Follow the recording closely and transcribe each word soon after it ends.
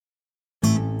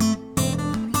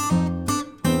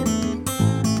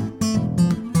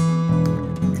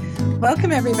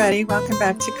Welcome, everybody. Welcome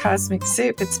back to Cosmic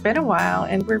Soup. It's been a while,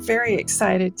 and we're very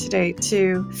excited today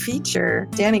to feature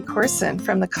Danny Corsin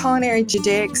from the Culinary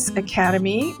Judaics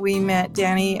Academy. We met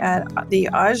Danny at the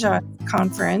Aja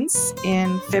conference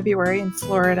in February in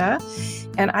Florida,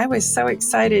 and I was so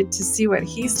excited to see what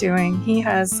he's doing. He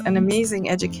has an amazing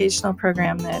educational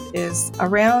program that is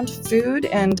around food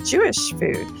and Jewish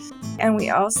food. And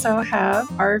we also have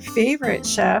our favorite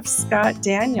chef, Scott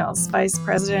Daniels, Vice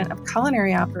President of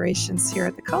Culinary Operations here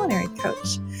at the Culinary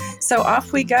Coach. So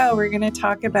off we go. We're going to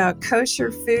talk about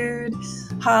kosher food,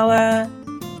 challah,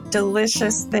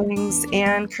 delicious things,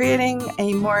 and creating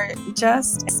a more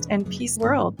just and peaceful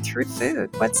world through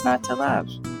food. What's not to love?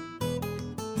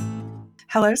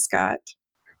 Hello, Scott.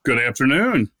 Good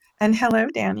afternoon. And hello,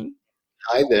 Danny.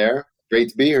 Hi there. Great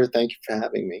to be here. Thank you for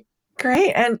having me.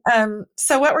 Great. And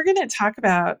so what we're going to talk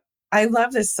about, I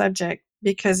love this subject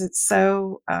because it's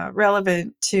so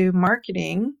relevant to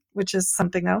marketing, which is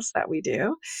something else that we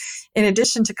do, in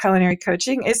addition to culinary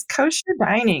coaching, is kosher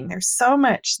dining. There's so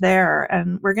much there,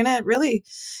 and we're going to really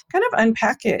kind of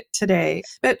unpack it today.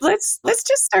 But let's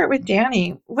just start with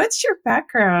Danny. What's your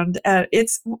background?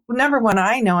 It's number one,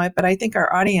 I know it, but I think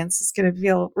our audience is going to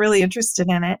feel really interested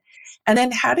in it. And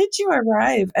then how did you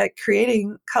arrive at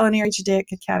creating Culinary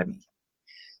Judaics Academy?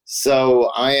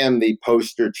 So I am the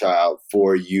poster child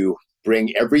for you.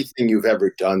 Bring everything you've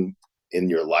ever done in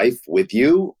your life with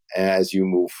you as you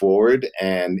move forward,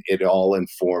 and it all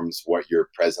informs what you're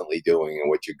presently doing and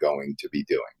what you're going to be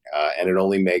doing. And it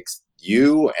only makes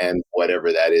you and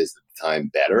whatever that is at the time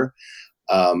better.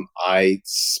 I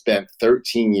spent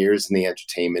 13 years in the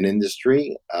entertainment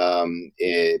industry,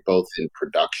 both in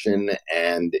production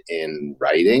and in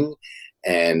writing,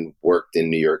 and worked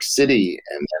in New York City,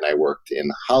 and then I worked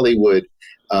in Hollywood.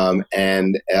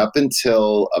 And up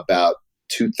until about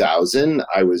 2000,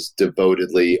 I was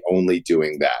devotedly only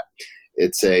doing that.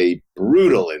 It's a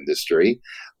brutal industry.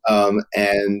 My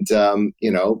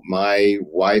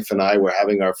wife and I were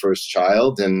having our first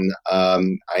child, and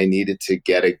I needed to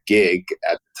get a gig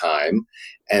at the time.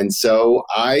 And so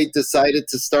I decided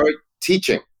to start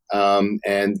teaching. A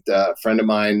friend of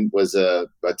mine was a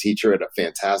teacher at a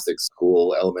fantastic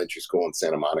school, elementary school in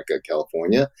Santa Monica,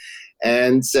 California,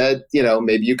 and said,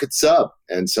 maybe you could sub.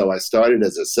 And so I started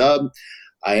as a sub.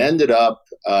 I ended up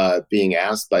being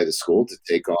asked by the school to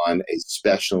take on a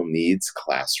special needs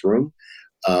classroom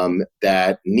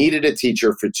that needed a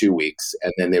teacher for 2 weeks,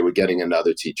 and then they were getting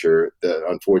another teacher.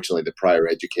 Unfortunately, the prior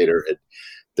educator had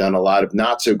done a lot of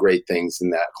not so great things in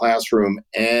that classroom,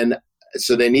 and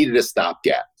so they needed a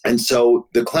stopgap. And so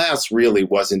the class really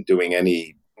wasn't doing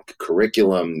any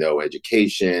curriculum, no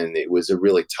education. It was a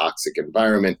really toxic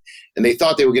environment, and they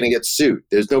thought they were going to get sued.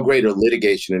 There's no greater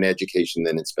litigation in education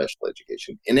than in special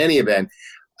education. In any event,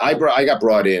 I got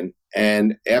brought in,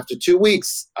 and after 2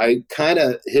 weeks, I kind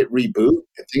of hit reboot,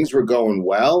 and things were going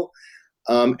well.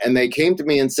 And they came to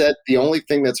me and said, the only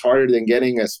thing that's harder than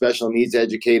getting a special needs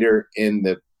educator in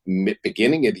the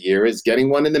beginning of the year is getting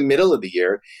one in the middle of the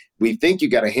year. We think you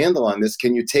got a handle on this.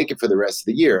 Can you take it for the rest of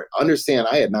the year? Understand,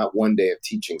 I had not one day of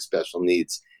teaching special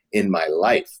needs in my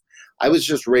life. I was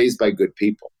just raised by good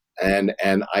people. And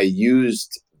I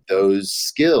used those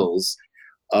skills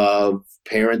of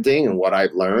parenting and what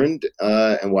I've learned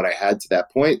and what I had to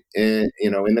that point in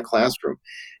the classroom.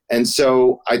 And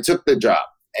so I took the job.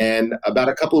 And about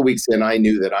a couple of weeks in, I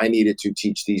knew that I needed to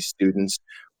teach these students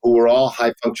who were all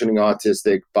high-functioning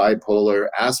autistic, bipolar.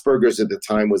 Asperger's at the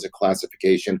time was a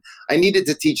classification. I needed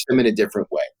to teach them in a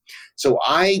different way. So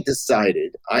I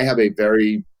decided I have a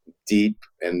very deep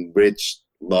and rich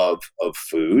love of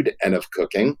food and of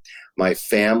cooking. My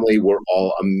family were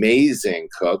all amazing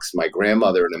cooks. My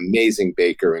grandmother, an amazing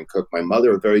baker and cook. My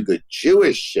mother, a very good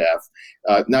Jewish chef,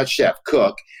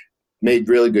 cook, made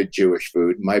really good Jewish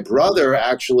food. My brother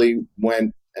actually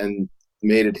went and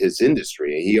made it his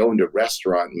industry. He owned a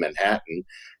restaurant in Manhattan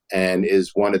and is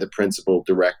one of the principal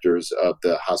directors of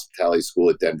the hospitality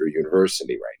school at Denver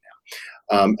University right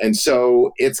now. And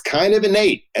so it's kind of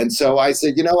innate. And so I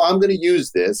said, I'm going to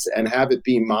use this and have it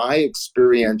be my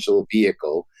experiential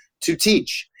vehicle to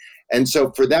teach. And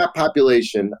so for that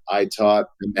population, I taught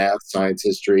math, science,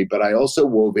 history, but I also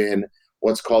wove in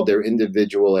what's called their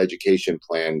individual education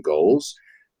plan goals,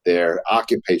 their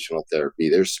occupational therapy,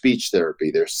 their speech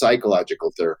therapy, their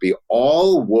psychological therapy,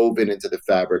 all woven into the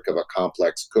fabric of a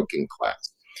complex cooking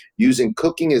class, using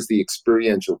cooking as the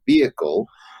experiential vehicle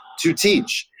to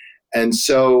teach. And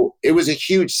so it was a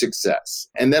huge success.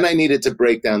 And then I needed to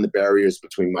break down the barriers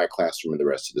between my classroom and the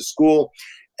rest of the school.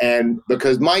 And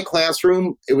because my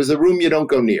classroom, it was a room you don't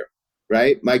go near,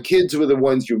 right? My kids were the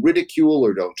ones you ridicule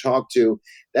or don't talk to.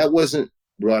 That wasn't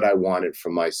what I wanted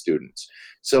from my students.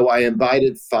 So I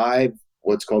invited 5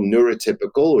 what's called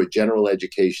neurotypical or general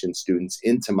education students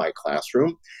into my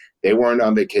classroom. They weren't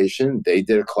on vacation. They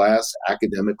did a class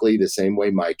academically the same way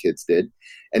my kids did.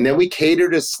 And then we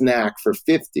catered a snack for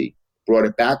 50, brought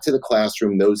it back to the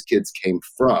classroom those kids came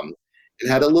from, and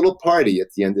had a little party at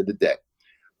the end of the day.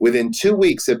 Within 2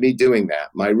 weeks of me doing that,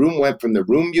 my room went from the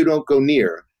room you don't go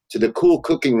near to the cool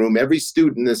cooking room every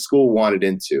student in the school wanted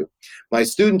into. My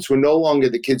students were no longer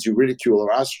the kids you ridicule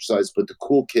or ostracize, but the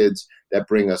cool kids that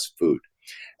bring us food.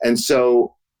 And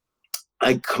so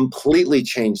I completely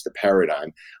changed the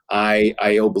paradigm. I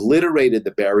obliterated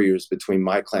the barriers between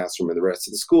my classroom and the rest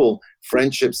of the school.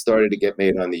 Friendships started to get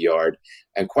made on the yard.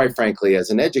 And quite frankly, as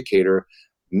an educator,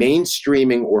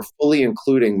 mainstreaming or fully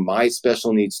including my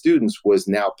special needs students was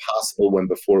now possible when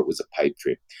before it was a pipe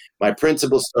dream. My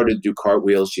principal started to do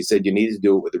cartwheels. She said, you need to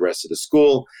do it with the rest of the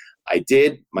school. I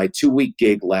did. My 2-week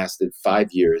gig lasted 5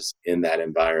 years in that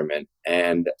environment.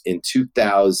 And in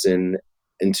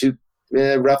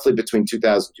roughly between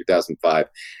 2000 and 2005.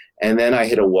 And then I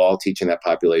hit a wall teaching that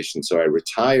population. So I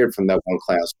retired from that one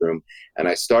classroom and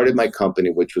I started my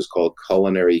company, which was called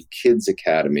Culinary Judaics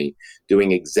Academy,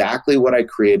 doing exactly what I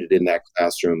created in that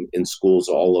classroom in schools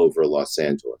all over Los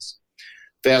Angeles.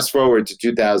 Fast forward to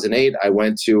 2008, I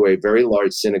went to a very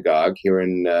large synagogue here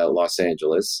in Los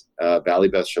Angeles, Valley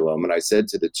Beth Shalom, and I said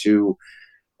to the 2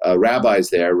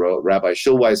 rabbis there, Rabbi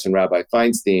Schulweis and Rabbi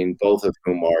Feinstein, both of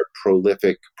whom are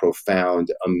prolific,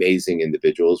 profound, amazing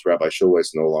individuals. Rabbi Schulweis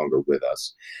no longer with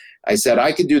us. I said,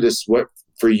 I could do this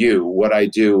for you, what I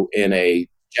do in a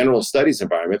general studies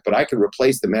environment, but I could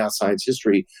replace the math, science,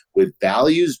 history with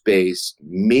values-based,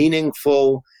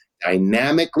 meaningful,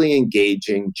 dynamically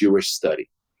engaging Jewish study.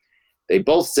 They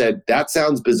both said, that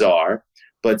sounds bizarre,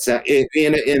 but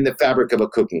in the fabric of a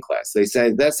cooking class. They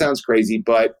said, that sounds crazy,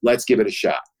 but let's give it a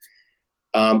shot.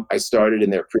 I started in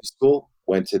their preschool,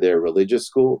 went to their religious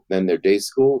school, then their day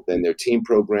school, then their teen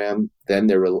program, then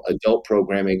their adult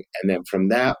programming. And then from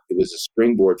that, it was a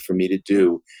springboard for me to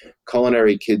do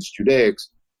Culinary Kids Judaics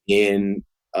in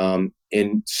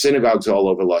synagogues all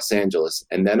over Los Angeles.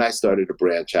 And then I started to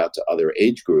branch out to other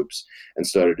age groups and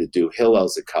started to do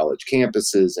Hillels at college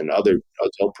campuses and other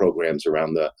adult programs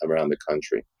around the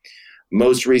country.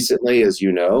 Most recently, as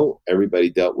you know, everybody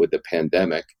dealt with the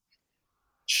pandemic,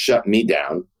 shut me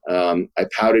down. I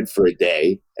pouted for a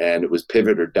day and it was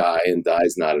pivot or die, and die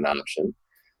is not an option.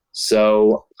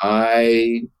 So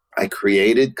I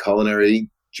created Culinary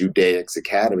Judaics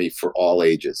Academy for all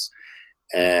ages.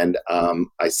 And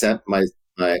I sent my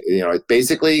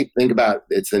basically think about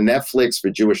it's the Netflix for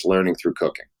Jewish learning through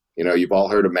cooking. You've all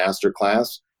heard of master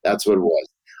class. That's what it was.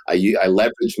 I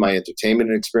leveraged my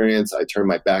entertainment experience. I turned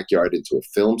my backyard into a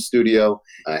film studio.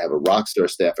 I have a rock star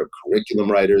staff of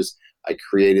curriculum writers. I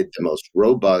created the most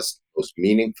robust, most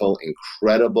meaningful,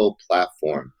 incredible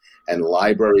platform and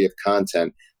library of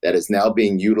content that is now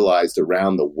being utilized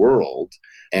around the world.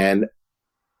 And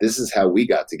this is how we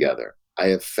got together. I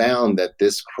have found that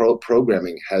this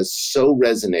programming has so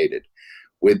resonated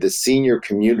with the senior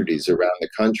communities around the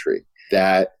country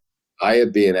that I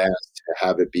have been asked to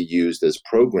have it be used as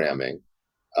programming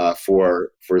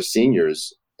for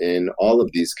seniors in all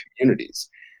of these communities.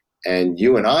 And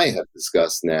you and I have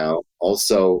discussed now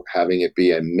also having it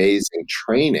be amazing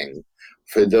training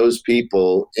for those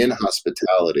people in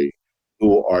hospitality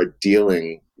who are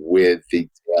dealing with the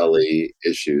daily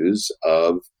issues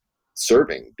of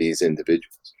serving these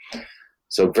individuals.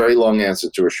 So very long answer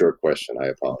to a short question. I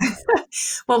apologize.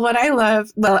 Well, what I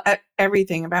love,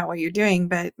 everything about what you're doing,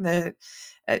 but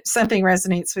something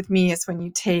resonates with me is when you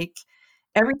take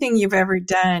everything you've ever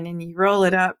done and you roll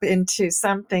it up into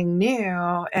something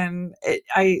new. And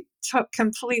I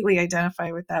completely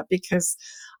identify with that because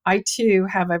I too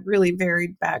have a really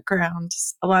varied background.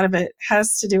 A lot of it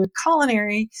has to do with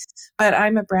culinary, but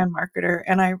I'm a brand marketer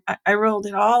and I rolled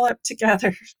it all up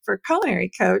together for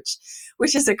Culinary Coach,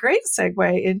 which is a great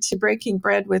segue into breaking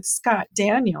bread with Scott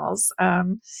Daniels.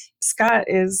 Scott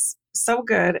is so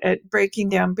good at breaking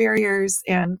down barriers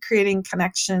and creating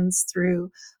connections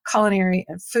through culinary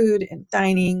and food and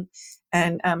dining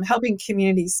and helping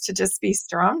communities to just be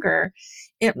stronger,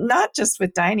 not just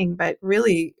with dining, but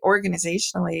really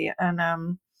organizationally.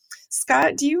 And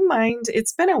Scott, do you mind,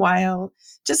 it's been a while,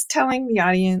 just telling the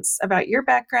audience about your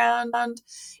background, and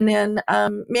then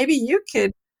maybe you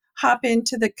could hop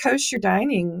into the kosher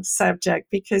dining subject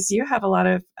because you have a lot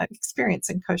of experience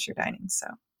in kosher dining. So.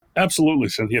 Absolutely,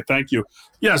 Cynthia. Thank you.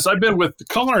 Yes, I've been with the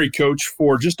Culinary Coach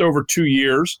for just over 2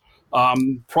 years.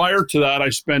 Prior to that, I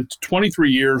spent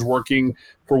 23 years working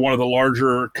for one of the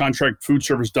larger contract food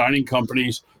service dining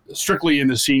companies, strictly in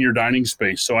the senior dining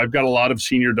space. So I've got a lot of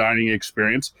senior dining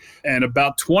experience. And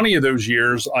about 20 of those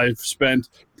years I've spent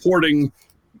porting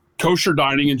kosher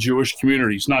dining in Jewish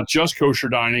communities, not just kosher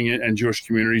dining and Jewish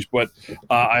communities, but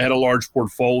I had a large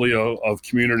portfolio of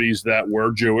communities that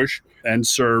were Jewish and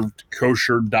served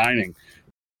kosher dining.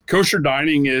 Kosher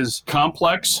dining is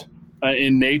complex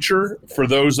in nature for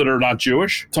those that are not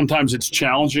Jewish. Sometimes it's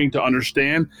challenging to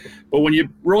understand, but when you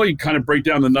really kind of break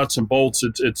down the nuts and bolts,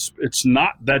 it's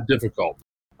not that difficult.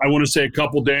 I want to say a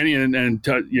couple, Danny, and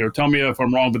tell me if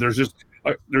I'm wrong, but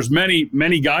there's many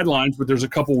guidelines, but there's a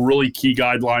couple really key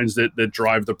guidelines that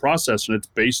drive the process, and it's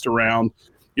based around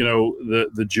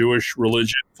the Jewish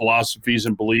religion, philosophies,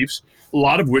 and beliefs, a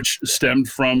lot of which stemmed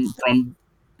from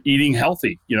eating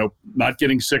healthy, not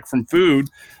getting sick from food.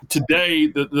 Today,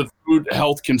 the food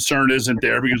health concern isn't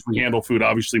there because we handle food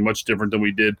obviously much different than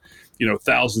we did,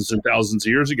 thousands and thousands of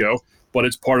years ago, but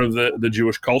it's part of the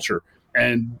Jewish culture.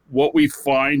 And what we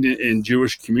find in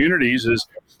Jewish communities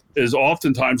is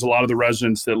oftentimes a lot of the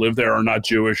residents that live there are not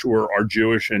Jewish or are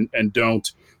Jewish and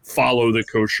don't follow the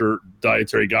kosher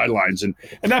dietary guidelines. And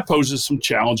that poses some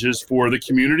challenges for the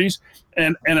communities.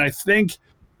 And I think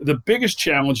the biggest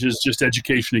challenge is just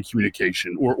education and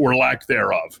communication or lack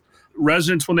thereof.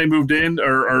 Residents, when they moved in,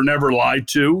 are never lied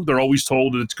to. They're always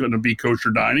told that it's going to be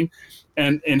kosher dining.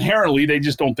 And inherently, they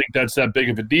just don't think that's that big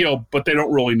of a deal, but they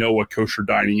don't really know what kosher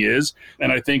dining is.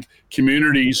 And I think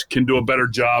communities can do a better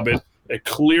job at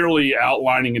clearly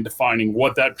outlining and defining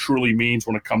what that truly means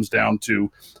when it comes down to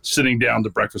sitting down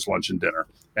to breakfast, lunch, and dinner.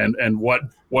 And what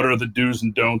are the do's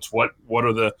and don'ts? What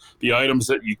are the items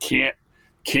that you can't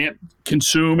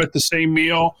consume at the same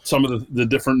meal, some of the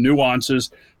different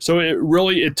nuances. So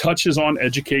it touches on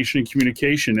education and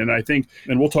communication. And I think,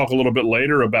 and we'll talk a little bit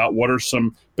later about what are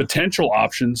some potential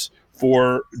options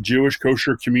for Jewish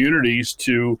kosher communities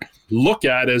to look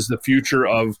at as the future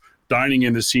of dining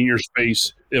in the senior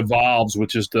space evolves,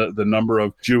 which is the number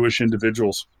of Jewish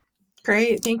individuals.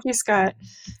 Great. Thank you, Scott.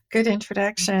 Good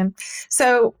introduction.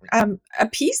 So a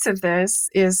piece of this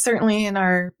is certainly in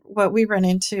what we run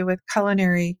into with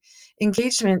culinary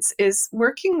engagements is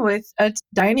working with a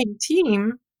dining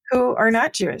team who are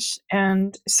not Jewish.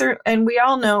 And we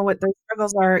all know what the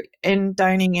struggles are in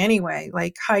dining anyway,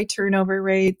 like high turnover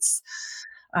rates.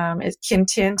 It can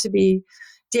tend to be,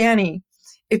 Danny,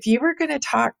 if you were going to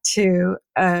talk to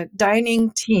a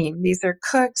dining team, these are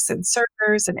cooks and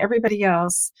servers and everybody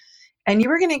else, and you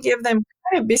were going to give them,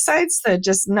 kind of, besides the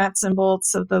just nuts and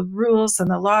bolts of the rules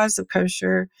and the laws of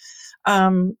kosher,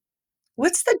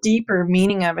 what's the deeper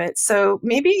meaning of it? So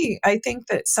maybe I think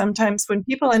that sometimes when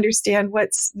people understand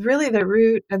what's really the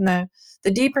root and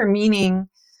the deeper meaning,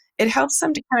 it helps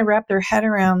them to kind of wrap their head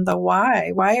around the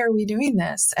why. Why are we doing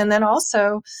this? And then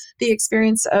also the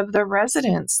experience of the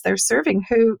residents they're serving,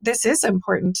 who this is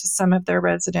important to some of their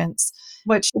residents.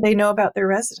 What should they know about their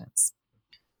residents?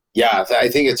 Yeah, I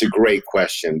think it's a great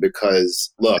question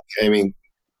because, look, I mean,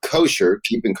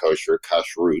 keeping kosher,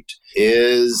 kashrut,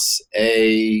 is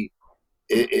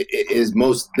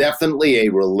most definitely a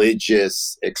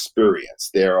religious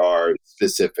experience. There are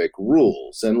specific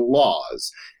rules and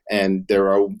laws, and there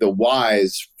are the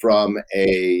whys from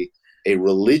a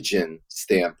religion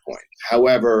standpoint.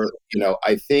 However,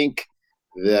 I think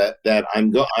that I'm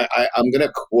going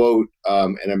to quote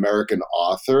an American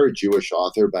author, a Jewish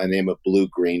author by the name of Blue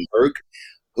Greenberg,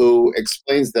 who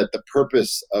explains that the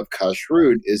purpose of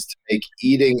kashrut is to make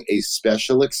eating a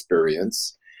special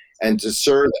experience and to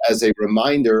serve as a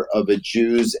reminder of a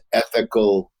Jew's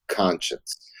ethical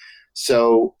conscience.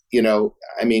 So,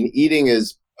 eating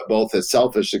is both a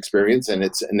selfish experience and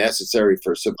it's necessary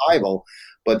for survival,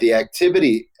 but the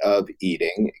activity of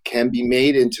eating can be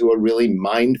made into a really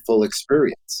mindful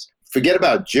experience. Forget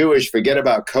about Jewish, forget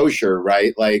about kosher,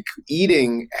 right? Like,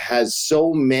 eating has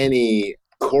so many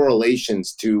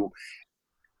correlations to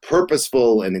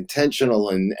purposeful and intentional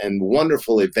and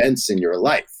wonderful events in your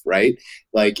life, right?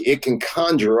 Like, it can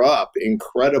conjure up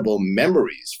incredible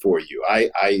memories for you.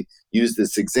 I use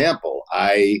this example.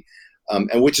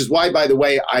 And which is why, by the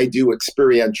way, I do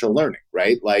experiential learning,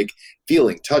 right? Like,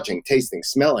 feeling, touching, tasting,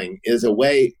 smelling is a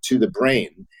way to the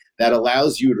brain that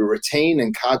allows you to retain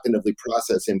and cognitively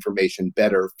process information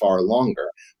better, far longer,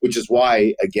 which is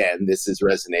why, again, this is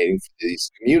resonating for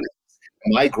these communities.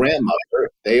 My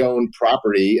grandmother, they owned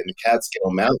property in the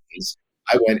Catskill Mountains.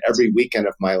 I went every weekend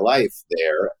of my life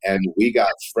there, and we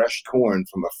got fresh corn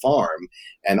from a farm,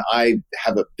 and I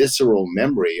have a visceral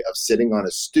memory of sitting on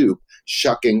a stoop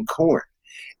shucking corn.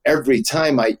 Every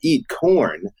time I eat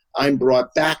corn, I'm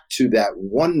brought back to that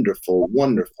wonderful,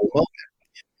 wonderful moment.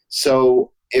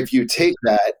 So if you take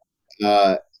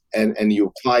that and you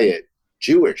apply it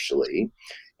Jewishly,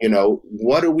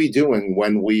 what are we doing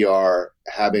when we are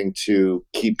having to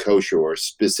keep kosher, or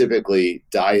specifically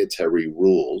dietary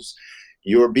rules?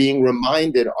 You're being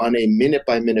reminded on a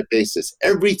minute-by-minute basis,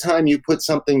 every time you put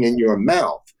something in your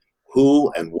mouth,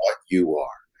 who and what you are,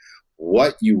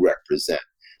 what you represent,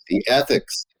 the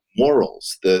ethics,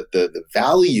 morals, the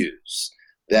values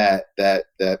that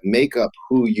make up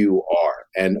who you are,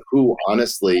 and who,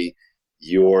 honestly,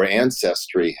 your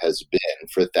ancestry has been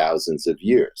for thousands of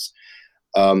years.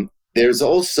 There's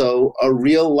also a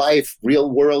real life,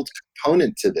 real world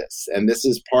component to this. And this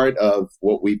is part of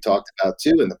what we've talked about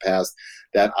too in the past,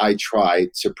 that I try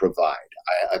to provide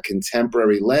a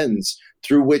contemporary lens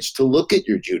through which to look at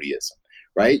your Judaism,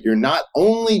 right? You're not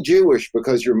only Jewish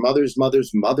because your mother's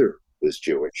mother's mother was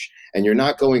Jewish, and you're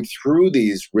not going through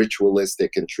these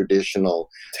ritualistic and traditional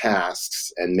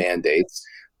tasks and mandates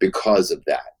because of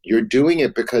that. You're doing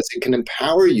it because it can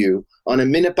empower you on a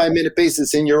minute-by-minute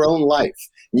basis in your own life.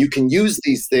 You can use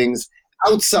these things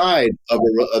outside of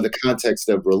the context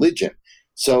of religion.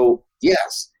 So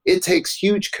yes, it takes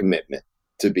huge commitment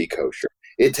to be kosher.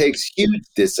 It takes huge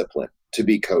discipline to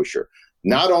be kosher,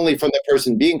 not only from the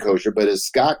person being kosher, but as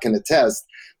Scott can attest,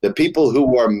 the people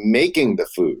who are making the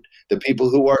food, the people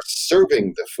who are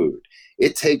serving the food.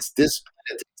 It takes discipline,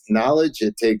 it takes knowledge,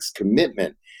 it takes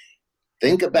commitment.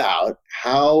 Think about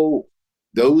how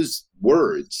those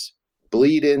words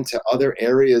bleed into other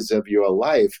areas of your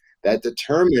life that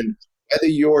determine whether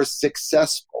you're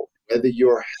successful, whether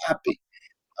you're happy.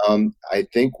 I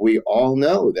think we all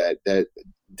know that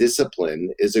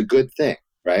discipline is a good thing,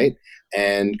 right?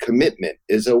 And commitment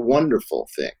is a wonderful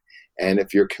thing. And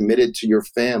if you're committed to your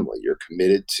family, you're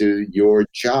committed to your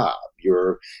job,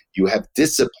 you have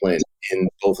discipline in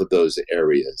both of those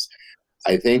areas,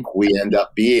 I think we end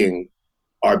up being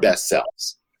our best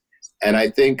selves. And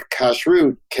I think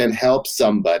kashrut can help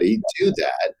somebody do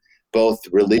that, both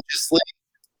religiously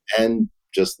and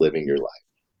just living your life.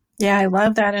 Yeah, I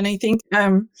love that. And I think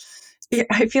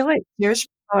I feel like Jewish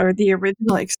people are the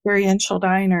original experiential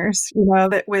diners,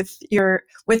 that with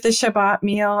the Shabbat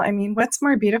meal. I mean, what's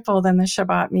more beautiful than the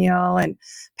Shabbat meal and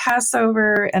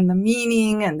Passover and the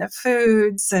meaning and the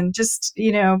foods and just,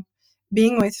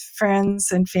 being with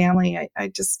friends and family. I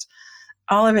just,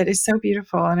 all of it is so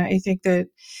beautiful. And I think that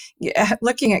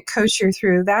looking at kosher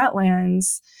through that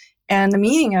lens and the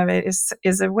meaning of it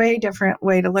is a way different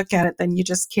way to look at it than you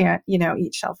just can't,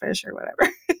 eat shellfish or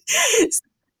whatever.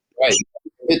 Right.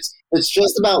 It's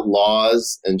just about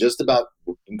laws and just about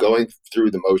going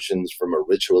through the motions from a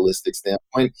ritualistic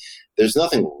standpoint. There's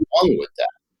nothing wrong with that.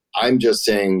 I'm just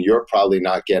saying you're probably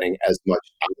not getting as much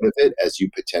out of it as you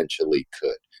potentially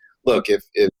could. Look, if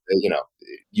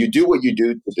you do what you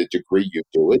do to the degree you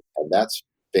do it, and that's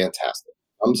fantastic.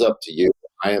 Thumbs up to you.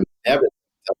 I am never going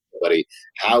to tell somebody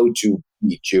how to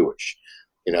be Jewish.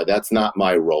 That's not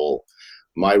my role.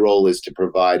 My role is to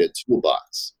provide a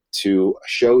toolbox to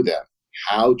show them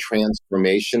how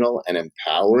transformational and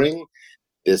empowering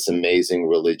this amazing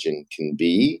religion can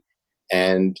be,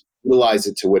 and utilize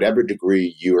it to whatever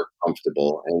degree you're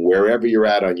comfortable and wherever you're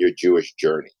at on your Jewish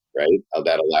journey, right?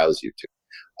 That allows you to.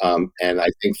 And I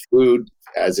think food,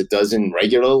 as it does in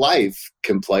regular life,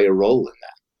 can play a role in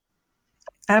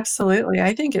that. Absolutely.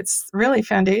 I think it's really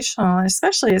foundational,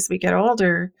 especially as we get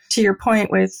older. To your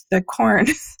point with the corn,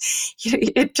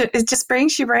 it just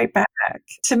brings you right back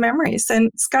to memories. And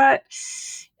Scott,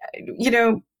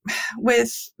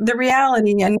 with the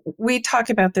reality, and we talk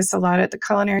about this a lot at the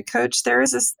Culinary Coach, there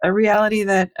is a reality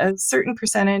that a certain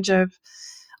percentage of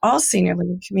all senior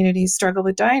living communities struggle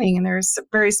with dining, and there's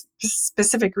very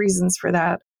specific reasons for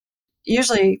that.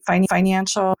 Usually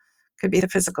financial, could be the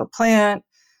physical plant,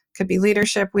 could be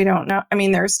leadership, we don't know. I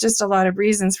mean, there's just a lot of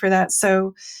reasons for that.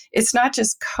 So it's not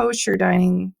just kosher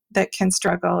dining that can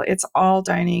struggle, it's all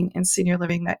dining and senior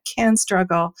living that can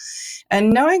struggle.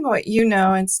 And knowing what you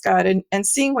know, and Scott, and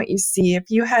seeing what you see, if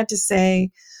you had to say,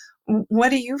 what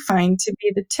do you find to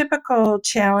be the typical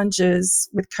challenges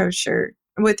with kosher,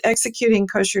 with executing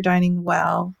kosher dining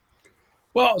well?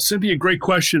 Well, Cynthia, great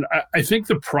question. I think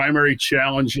the primary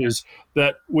challenge is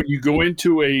that when you go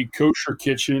into a kosher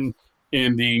kitchen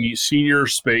in the senior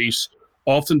space,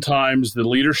 oftentimes the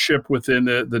leadership within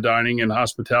the dining and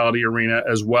hospitality arena,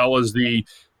 as well as the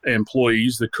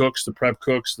employees, the cooks, the prep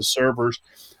cooks, the servers,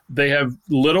 they have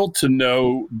little to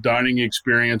no dining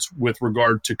experience with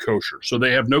regard to kosher. So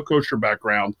they have no kosher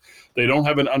background. They don't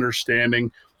have an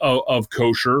understanding of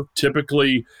kosher.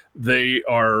 Typically, they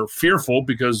are fearful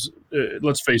because,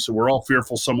 let's face it, we're all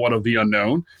fearful somewhat of the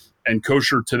unknown. and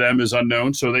kosher to them is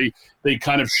unknown. So they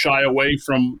kind of shy away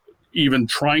from even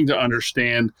trying to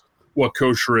understand what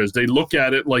kosher is. They look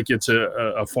at it like it's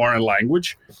a foreign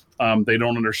language. They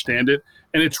don't understand it.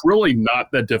 And it's really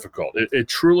not that difficult. It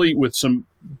truly, with some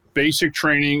basic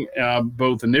training,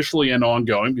 both initially and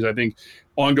ongoing, because I think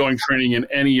ongoing training in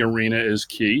any arena is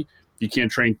key. You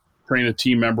can't train a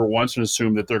team member once and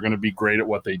assume that they're going to be great at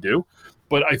what they do.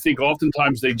 But I think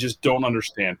oftentimes they just don't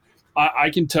understand. I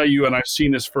can tell you, and I've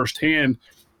seen this firsthand,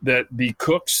 that the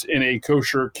cooks in a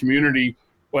kosher community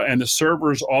and the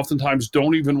servers oftentimes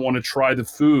don't even want to try the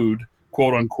food,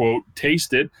 quote unquote,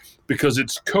 taste it, because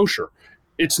it's kosher.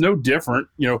 It's no different.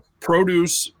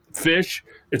 Produce, fish,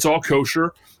 it's all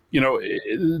kosher.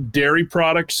 Dairy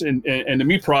products and the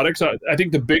meat products. I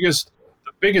think the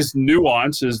biggest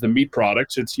nuance is the meat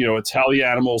products. It's how the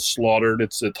animal is slaughtered.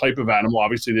 It's the type of animal.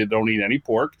 Obviously, they don't eat any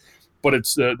pork, but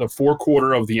it's the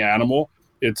forequarter of the animal.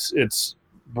 It's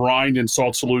brined in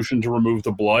salt solution to remove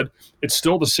the blood. It's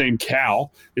still the same cow.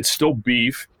 It's still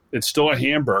beef. It's still a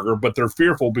hamburger, but they're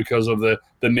fearful because of the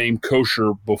name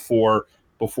kosher before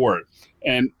it.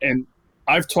 And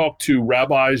I've talked to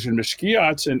rabbis and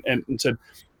mishkiats and said,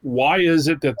 why is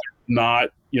it that not,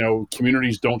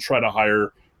 communities don't try to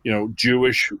hire,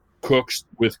 Jewish cooks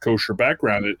with kosher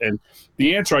background? And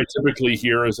the answer I typically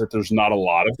hear is that there's not a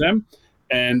lot of them.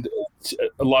 And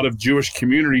a lot of Jewish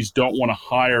communities don't want to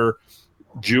hire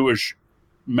Jewish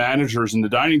managers in the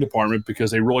dining department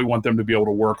because they really want them to be able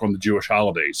to work on the Jewish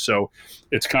holidays. So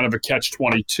it's kind of a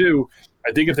catch-22.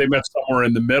 I think if they met somewhere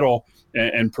in the middle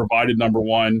and provided, number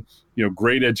one,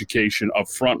 great education up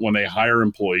front when they hire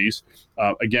employees.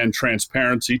 Again,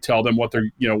 transparency, tell them what they're,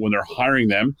 when they're hiring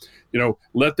them,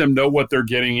 let them know what they're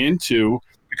getting into,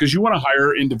 because you want to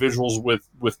hire individuals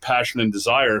with passion and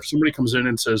desire. If somebody comes in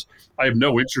and says, I have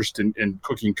no interest in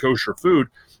cooking kosher food,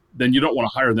 then you don't want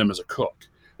to hire them as a cook.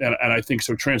 And I think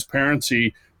so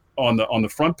transparency on the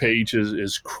front page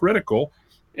is critical.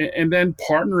 And then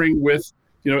partnering with,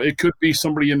 it could be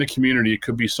somebody in the community. It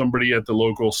could be somebody at the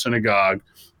local synagogue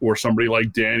or somebody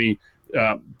like Danny,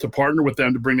 to partner with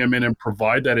them to bring them in and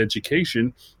provide that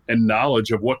education and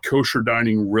knowledge of what kosher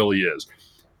dining really is.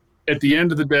 At the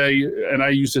end of the day, and I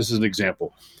use this as an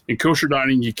example, in kosher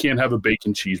dining, you can't have a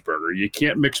bacon cheeseburger. You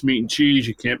can't mix meat and cheese.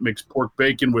 You can't mix pork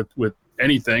bacon with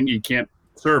anything. You can't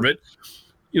serve it,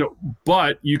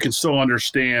 but you can still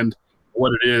understand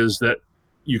what it is that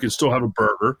you can still have a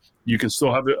burger. You can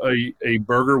still have a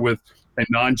burger with a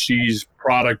non-cheese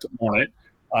product on it.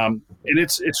 And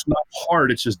it's not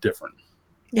hard. It's just different.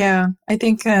 Yeah, I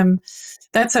think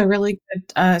that's a really good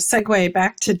segue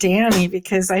back to Danny,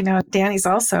 because I know Danny's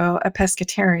also a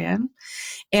pescatarian.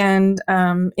 And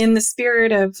in the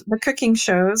spirit of the cooking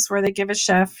shows where they give a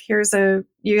chef,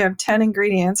 you have 10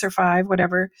 ingredients or 5,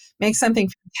 whatever, make something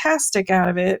fantastic out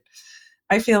of it.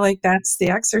 I feel like that's the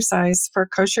exercise for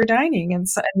kosher dining in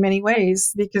many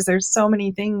ways, because there's so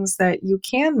many things that you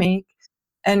can make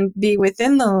and be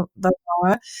within the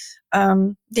law.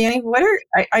 Danny, what are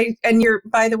and you're,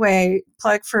 by the way,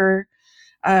 plug for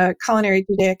Culinary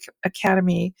Judaics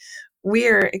Academy.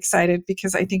 We're excited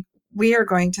because I think we are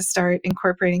going to start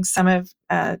incorporating some of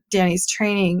Danny's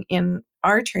training in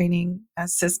our training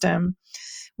system,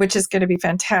 which is going to be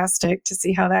fantastic to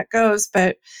see how that goes.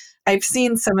 But I've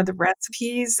seen some of the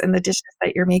recipes and the dishes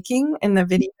that you're making in the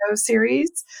video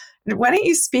series. Why don't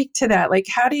you speak to that? Like,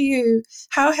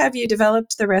 how have you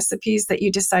developed the recipes that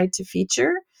you decide to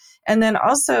feature? And then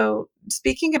also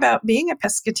speaking about being a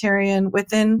pescatarian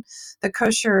within the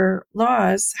kosher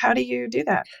laws, how do you do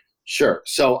that? Sure.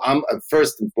 So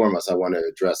first and foremost, I want to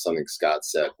address something Scott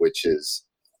said, which is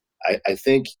I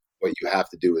think what you have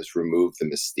to do is remove the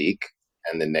mystique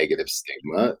and the negative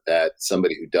stigma that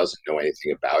somebody who doesn't know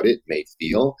anything about it may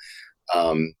feel.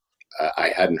 I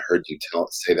hadn't heard you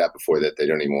say that before, that they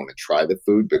don't even want to try the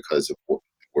food because of the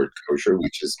word kosher,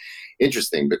 which is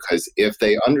interesting, because if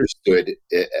they understood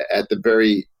at the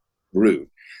very root,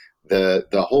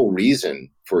 the whole reason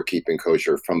for keeping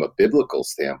kosher from a biblical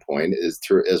standpoint is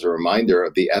as a reminder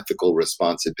of the ethical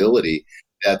responsibility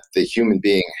that the human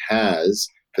being has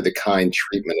for the kind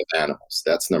treatment of animals.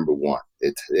 That's number one.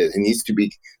 It needs to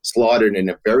be slaughtered in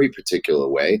a very particular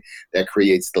way that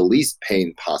creates the least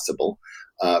pain possible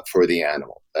for the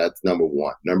animal. That's number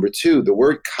one. Number two, the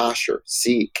word kosher,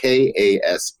 Kasher,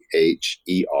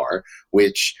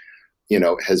 which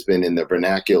has been in the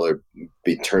vernacular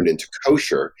be turned into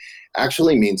kosher,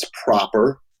 actually means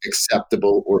proper,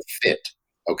 acceptable, or fit.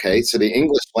 Okay, so the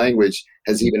English language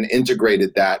has even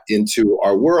integrated that into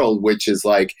our world, which is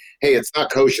like, hey, it's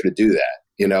not kosher to do that.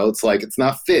 It's like, it's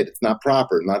not fit, it's not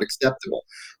proper, not acceptable.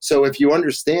 So if you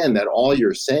understand that all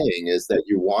you're saying is that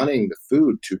you're wanting the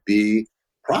food to be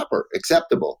proper,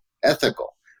 acceptable,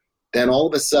 ethical, then all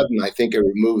of a sudden, I think it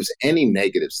removes any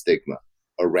negative stigma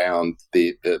around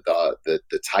the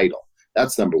title.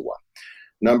 That's number one.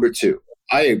 Number two,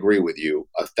 I agree with you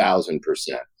 1,000%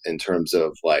 in terms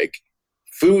of like,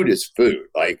 food is food.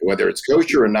 Like, whether it's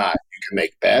kosher or not, you can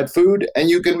make bad food and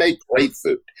you can make great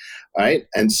food, right?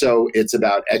 And so it's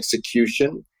about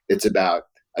execution. It's about,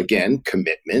 again,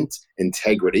 commitment,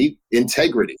 integrity.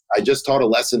 I just taught a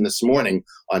lesson this morning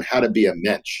on how to be a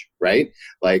mensch, right?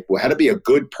 Like, how to be a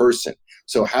good person.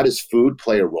 So how does food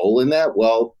play a role in that?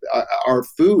 Well, our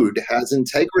food has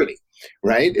integrity,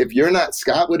 right? If you're not,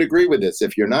 Scott would agree with this,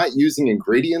 if you're not using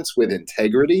ingredients with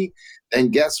integrity, then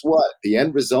guess what? The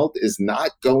end result is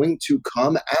not going to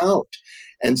come out.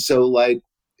 And so, like,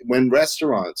 when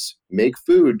restaurants make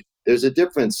food, there's a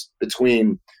difference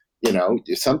between, at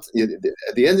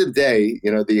the end of the day,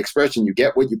 the expression, you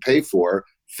get what you pay for,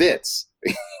 fits.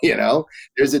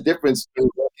 There's a difference between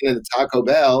walking into Taco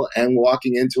Bell and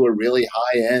walking into a really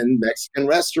high-end Mexican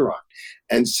restaurant.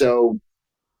 And so,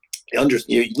 you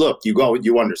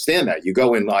understand that. You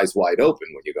go in eyes wide open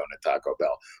when you go into Taco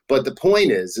Bell. But the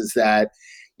point is that,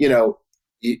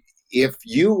 if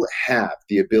you have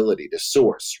the ability to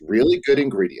source really good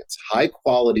ingredients,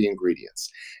 high-quality ingredients,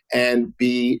 and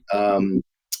be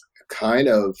kind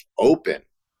of open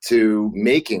to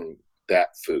making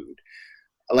that food.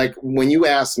 Like, when you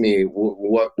asked me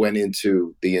what went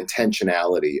into the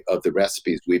intentionality of the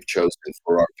recipes we've chosen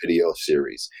for our video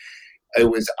series, I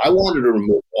wanted to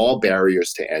remove all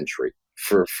barriers to entry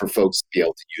for folks to be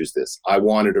able to use this. I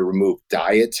wanted to remove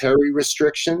dietary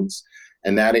restrictions,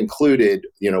 and that included,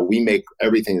 we make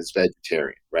everything is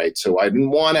vegetarian, right? So I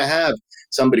didn't want to have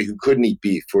somebody who couldn't eat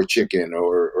beef or chicken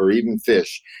or even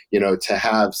fish,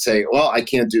 to say, well, I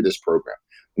can't do this program.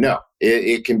 No,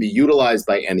 it can be utilized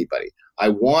by anybody. I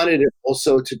wanted it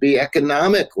also to be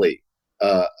economically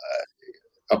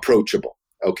approachable.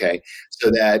 Okay, so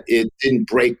that it didn't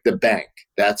break the bank.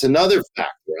 That's another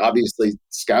factor. Obviously,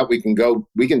 Scott, we can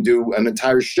do an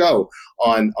entire show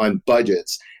on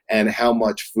budgets and how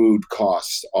much food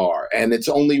costs are. And it's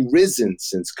only risen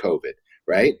since COVID,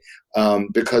 right?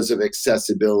 Because of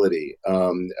accessibility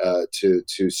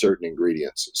to certain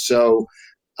ingredients. So,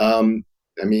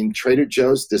 Trader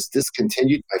Joe's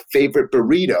discontinued my favorite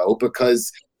burrito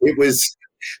because it was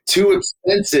too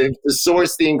expensive to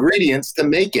source the ingredients to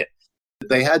make it.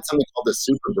 They had something called the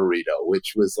super burrito,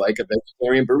 which was like a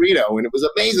vegetarian burrito, and it was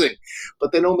amazing,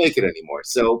 but they don't make it anymore.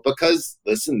 So, because,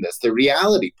 listen, that's the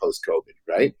reality post-COVID,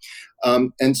 right?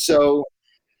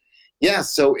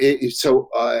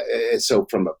 So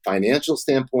from a financial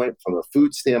standpoint, from a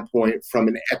food standpoint, from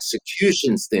an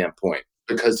execution standpoint,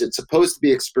 because it's supposed to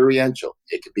be experiential,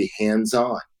 it could be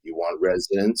hands-on. You want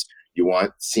residents, you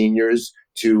want seniors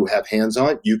to have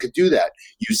hands-on, you could do that.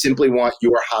 You simply want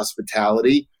your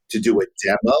hospitality to do a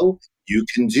demo, you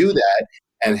can do that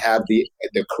and have the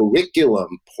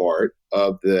curriculum part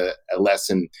of the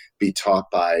lesson be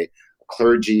taught by a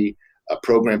clergy, a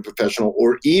program professional,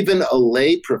 or even a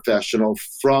lay professional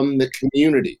from the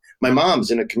community. My mom's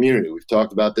in a community. We've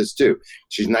talked about this too.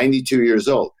 She's 92 years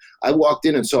old. I walked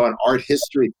in and saw an art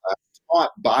history class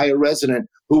taught by a resident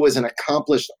who was an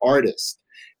accomplished artist.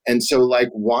 And so, like,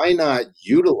 why not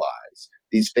utilize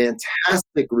these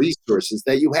fantastic resources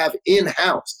that you have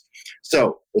in-house?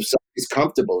 So if somebody's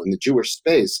comfortable in the Jewish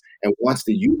space and wants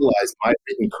to utilize my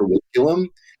written curriculum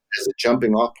as a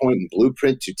jumping off point and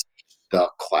blueprint to teach the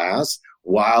class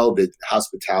while the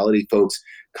hospitality folks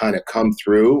kind of come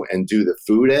through and do the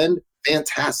food end,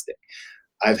 fantastic.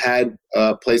 I've had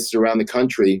places around the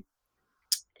country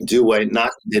they didn't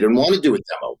want to do a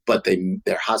demo, but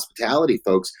their hospitality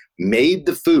folks made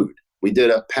the food. We did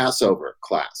a Passover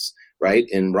class, right,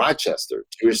 in Rochester,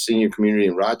 Jewish senior community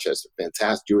in Rochester,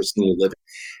 fantastic Jewish senior living.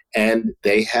 And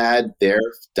they had their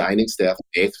dining staff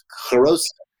make charoset,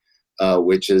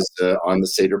 which is on the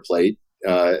Seder plate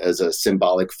as a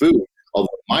symbolic food. Although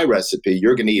my recipe,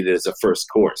 you're going to eat it as a first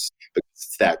course because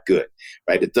it's that good,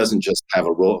 right? It doesn't just have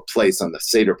a place on the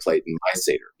Seder plate in my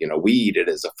Seder. We eat it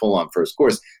as a full-on first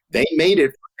course. They made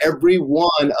it for every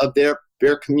one of their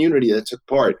community that took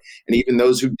part, and even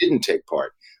those who didn't take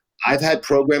part. I've had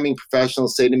programming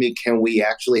professionals say to me, can we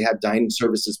actually have dining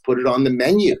services put it on the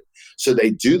menu? So they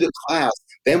do the class,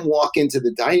 then walk into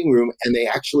the dining room, and they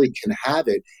actually can have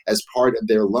it as part of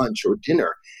their lunch or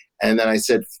dinner. And then I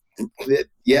said,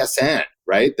 yes, and,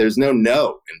 right? There's no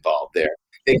involved there.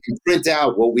 They can print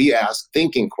out what we ask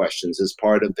thinking questions as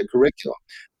part of the curriculum.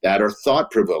 that are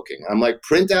thought-provoking. I'm like,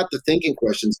 print out the thinking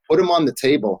questions, put them on the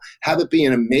table, have it be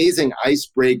an amazing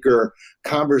icebreaker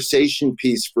conversation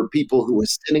piece for people who are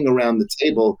sitting around the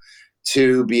table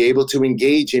to be able to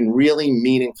engage in really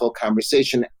meaningful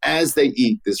conversation as they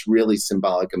eat this really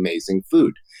symbolic, amazing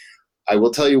food. I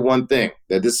will tell you one thing,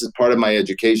 that this is part of my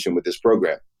education with this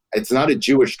program. It's not a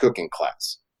Jewish cooking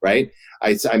class, right?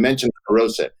 I mentioned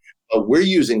Karoset, but we're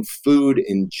using food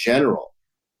in general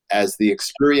as the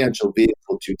experiential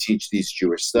vehicle to teach these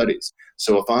Jewish studies.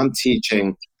 So if I'm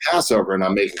teaching Passover and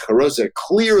I'm making Karoset,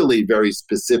 clearly very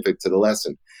specific to the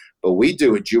lesson, but we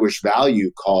do a Jewish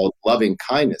value called loving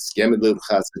kindness, Gemidlut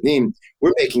Chasadim,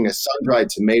 we're making a sun-dried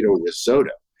tomato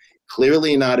risotto.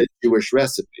 Clearly not a Jewish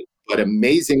recipe, but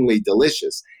amazingly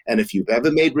delicious. And if you've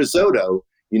ever made risotto,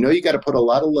 you know you got to put a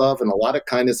lot of love and a lot of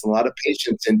kindness and a lot of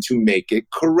patience in to make it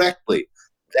correctly.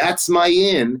 That's my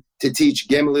in to teach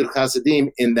Gemilut Chasadim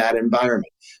in that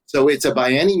environment. So it's a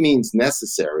by any means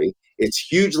necessary. It's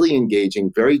hugely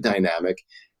engaging, very dynamic,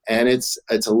 and it's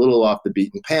a little off the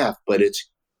beaten path, but it's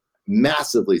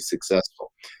massively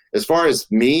successful. As far as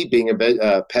me being a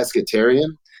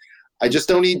pescatarian, I just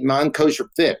don't eat non-kosher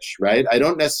fish, right? I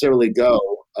don't necessarily go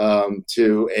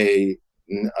to a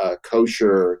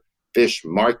kosher fish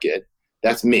market.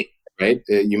 That's me, right?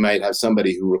 You might have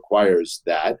somebody who requires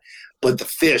that. But the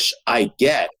fish I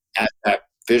get at that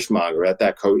fishmonger, at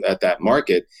that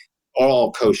market, are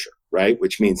all kosher, right?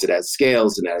 Which means it has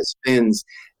scales and it has fins,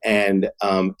 and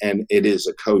it is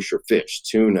a kosher fish.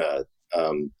 Tuna,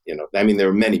 there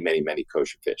are many, many, many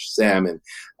kosher fish. Salmon,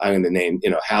 I'm going to name,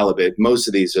 halibut. Most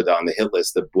of these are on the hit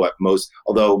list of what most.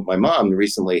 Although my mom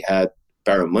recently had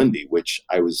barramundi, which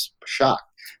I was shocked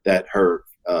that her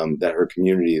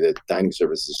community, the dining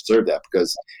services served that,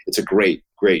 because it's a great,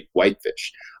 great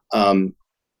whitefish.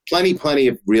 Plenty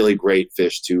of really great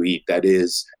fish to eat. That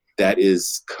is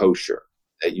kosher.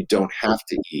 That you don't have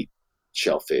to eat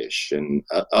shellfish and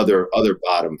other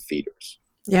bottom feeders.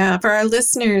 Yeah, for our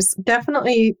listeners,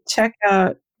 definitely check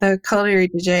out the Culinary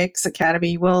Judaics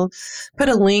Academy. We'll put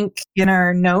a link in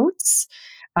our notes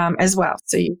as well,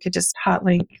 so you could just hot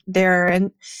link there.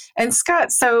 And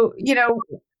Scott, so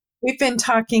we've been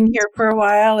talking here for a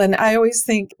while, and I always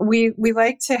think we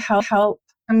like to help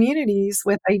communities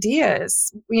with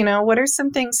ideas. What are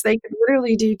some things they could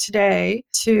literally do today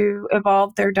to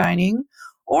evolve their dining?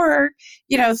 Or,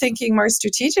 thinking more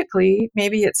strategically,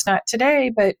 maybe it's not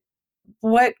today, but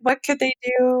what could they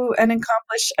do and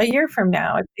accomplish a year from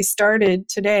now if they started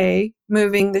today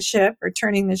moving the ship or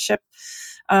turning the ship?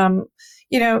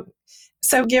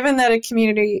 So given that a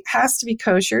community has to be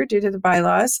kosher due to the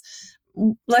bylaws,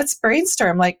 let's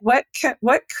brainstorm. Like, what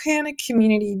can a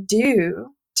community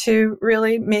do to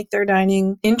really make their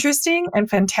dining interesting and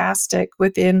fantastic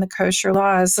within the kosher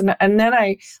laws? And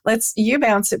then you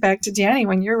bounce it back to Danny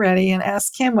when you're ready and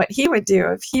ask him what he would do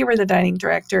if he were the dining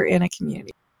director in a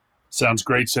community. Sounds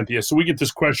great, Cynthia. So we get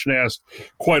this question asked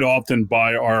quite often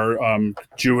by our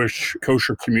Jewish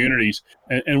kosher communities.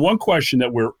 And one question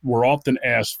that we're often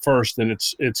asked first, and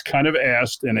it's kind of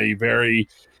asked in a very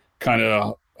kind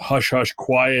of hush-hush,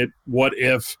 quiet, what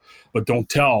if, but don't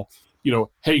tell.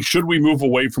 Hey, should we move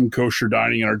away from kosher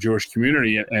dining in our Jewish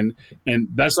community? And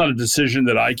that's not a decision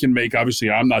that I can make.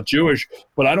 Obviously, I'm not Jewish,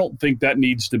 but I don't think that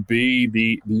needs to be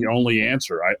the only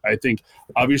answer. I think,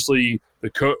 obviously,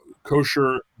 the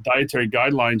kosher dietary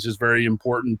guidelines is very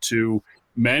important to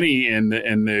many in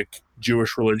the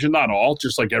Jewish religion, not all,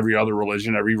 just like every other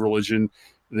religion. Every religion,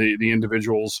 the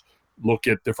individuals look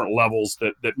at different levels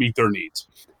that meet their needs.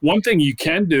 One thing you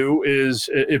can do is,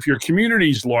 if your community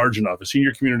is large enough, a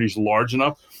senior community is large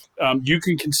enough, you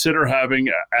can consider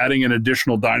adding an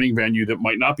additional dining venue that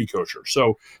might not be kosher.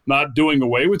 So not doing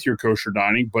away with your kosher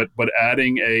dining, but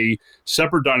adding a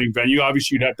separate dining venue.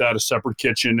 Obviously, you'd have to add a separate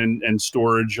kitchen and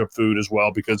storage of food as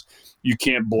well, because you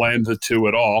can't blend the two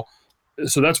at all.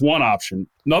 So that's one option.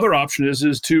 Another option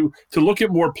is to look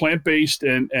at more plant-based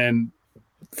and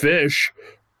fish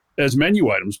as menu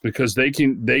items, because they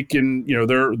can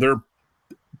they're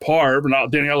parb.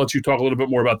 And Danny, I'll let you talk a little bit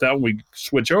more about that when we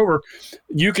switch over.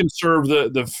 You can serve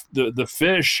the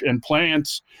fish and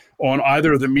plants on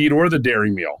either the meat or the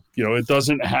dairy meal. It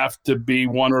doesn't have to be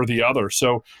one or the other.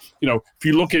 So, if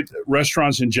you look at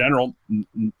restaurants in general,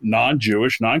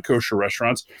 non-Jewish, non-kosher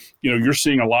restaurants, you're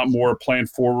seeing a lot more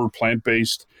plant-forward,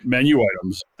 plant-based menu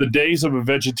items. The days of a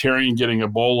vegetarian getting a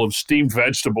bowl of steamed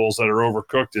vegetables that are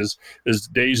overcooked is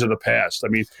days of the past. I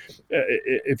mean,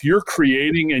 if you're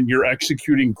creating and you're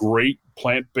executing great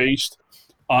plant-based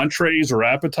entrees or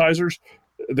appetizers,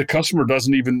 the customer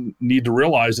doesn't even need to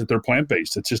realize that they're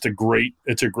plant-based. It's just a great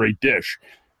dish.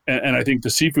 And I think the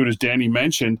seafood, as Danny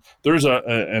mentioned, there's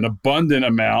an abundant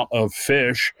amount of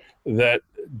fish that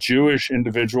Jewish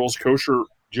individuals, kosher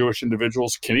Jewish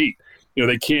individuals, can eat.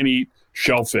 They can't eat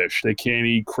shellfish, they can't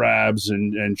eat crabs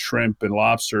and shrimp and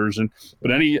lobsters,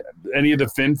 but any of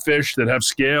the fin fish that have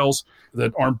scales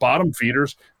that aren't bottom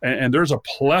feeders, and there's a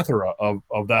plethora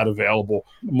of that available.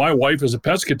 My wife is a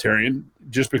pescatarian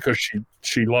just because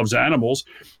she loves animals,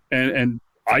 and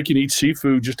I can eat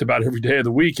seafood just about every day of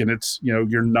the week, and it's,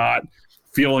 you're not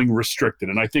feeling restricted.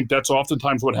 And I think that's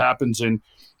oftentimes what happens in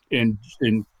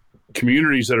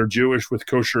communities that are Jewish with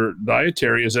kosher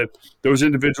dietary, is that those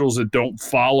individuals that don't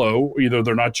follow, either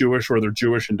they're not Jewish or they're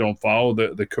Jewish and don't follow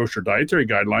the kosher dietary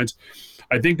guidelines,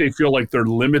 I think they feel like they're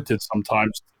limited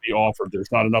sometimes to be offered.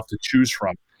 There's not enough to choose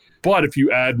from. But if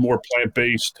you add more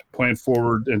plant-based,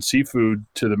 plant-forward, and seafood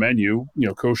to the menu,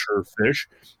 kosher fish,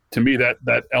 to me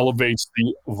that elevates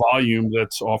the volume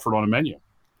that's offered on a menu.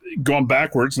 Going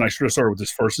backwards, and I should have started with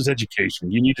this first, is education.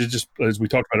 You need to just, as we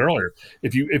talked about earlier,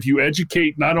 if you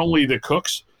educate not only the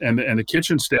cooks and the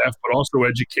kitchen staff, but also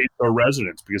educate the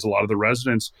residents, because a lot of the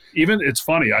residents, even, it's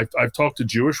funny, I've talked to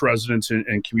Jewish residents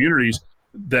in communities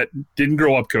that didn't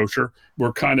grow up kosher,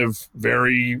 were kind of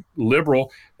very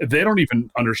liberal. They don't even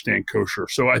understand kosher.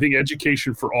 So I think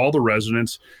education for all the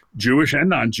residents, Jewish and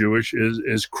non-Jewish,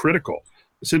 is critical.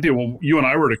 Cynthia, when you and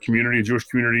I were at a Jewish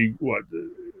community,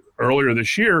 earlier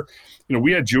this year,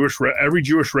 we had every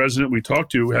Jewish resident we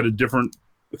talked to had a different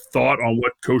thought on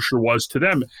what kosher was to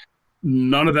them.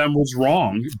 None of them was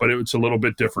wrong, but it's a little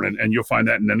bit different. And you'll find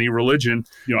that in any religion.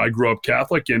 I grew up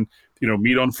Catholic, and,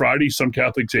 meat on Fridays, some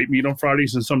Catholics ate meat on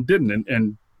Fridays and some didn't.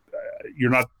 And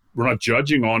we're not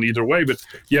judging on either way, but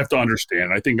you have to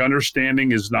understand. I think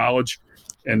understanding is knowledge,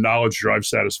 and knowledge drives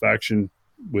satisfaction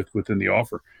within the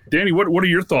offer. Danny, what are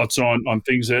your thoughts on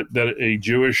things that a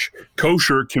Jewish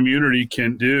kosher community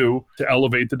can do to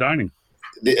elevate the dining?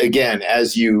 Again,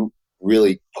 as you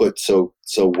really put so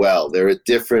well, there are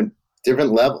different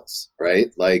levels,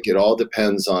 right? Like, it all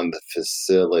depends on the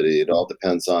facility. It all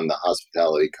depends on the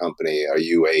hospitality company. Are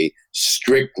you a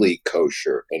strictly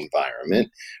kosher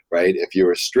environment, right? If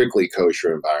you're a strictly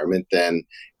kosher environment, then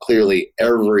clearly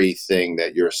everything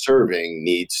that you're serving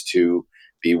needs to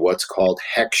be what's called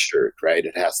hechshered, right?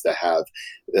 It has to have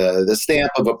the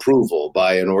stamp of approval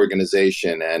by an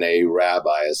organization and a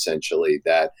rabbi, essentially,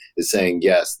 that is saying,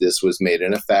 yes, this was made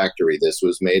in a factory, this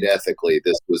was made ethically,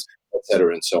 this was, et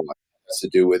cetera, and so on. It has to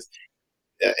do with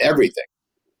everything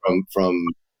from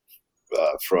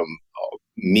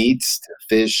meats to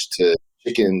fish to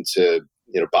chicken to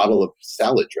bottle of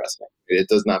salad dressing. It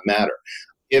does not matter.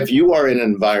 If you are in an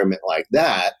environment like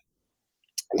that,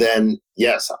 then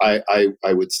yes, I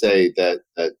would say that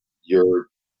you're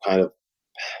kind of,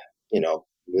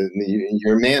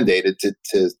 you're mandated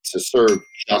to serve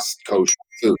just kosher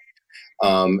food.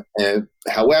 And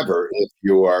however, if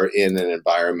you are in an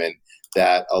environment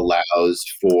that allows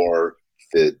for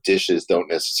the dishes don't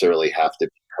necessarily have to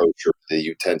be kosher, the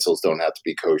utensils don't have to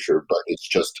be kosher, but it's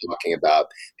just talking about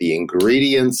the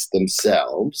ingredients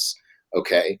themselves,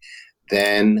 okay,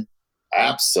 then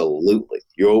absolutely.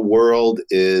 Your world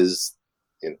is,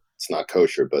 it's not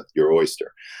kosher, but your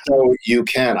oyster. So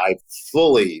I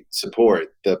fully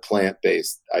support the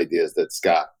plant-based ideas that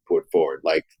Scott put forward.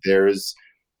 Like, there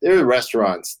are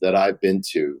restaurants that I've been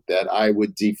to that I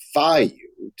would defy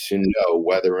you to know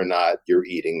whether or not you're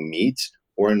eating meat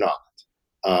or not.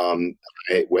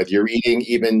 Whether you're eating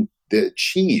even the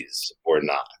cheese or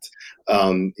not.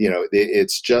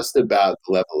 It's just about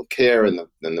the level of care and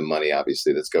the money,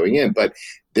 obviously, that's going in. But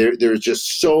there's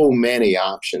just so many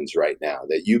options right now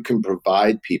that you can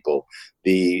provide people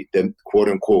the quote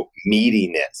unquote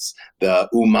meatiness, the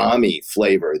umami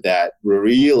flavor that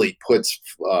really puts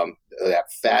that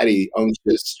fatty,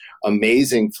 unctuous,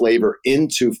 amazing flavor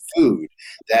into food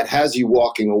that has you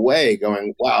walking away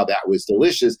going, wow, that was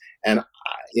delicious. And,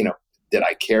 did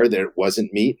I care that it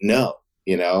wasn't meat? No,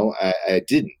 I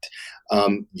didn't.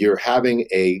 You're having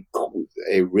a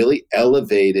really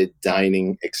elevated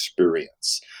dining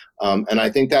experience. And I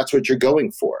think that's what you're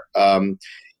going for.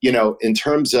 In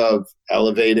terms of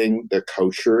elevating the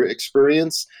kosher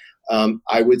experience,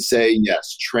 I would say,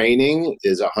 yes, training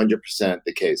is 100%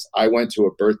 the case. I went to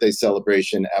a birthday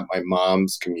celebration at my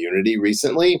mom's community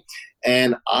recently,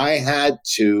 and I had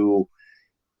to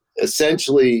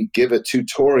essentially give a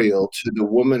tutorial to the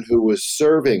woman who was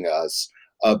serving us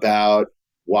about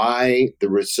why the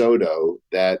risotto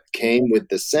that came with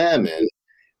the salmon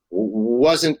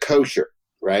wasn't kosher,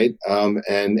 right? And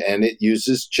it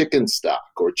uses chicken stock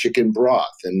or chicken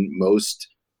broth, and most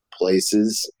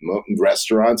places,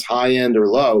 restaurants, high end or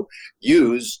low,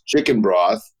 use chicken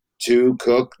broth to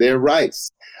cook their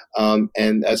rice.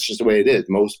 And that's just the way it is.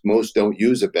 Most don't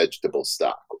use a vegetable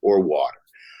stock or water.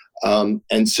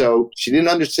 And so she didn't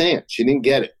understand. She didn't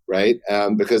get it, right?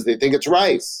 Because they think it's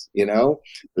rice,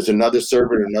 There's another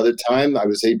server at another time. I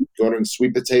was ordering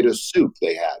sweet potato soup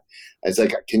they had. I was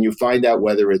like, can you find out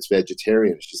whether it's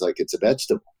vegetarian? She's like, it's a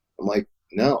vegetable. I'm like,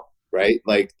 no, right?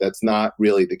 Like, that's not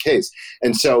really the case.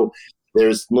 And so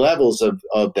there's levels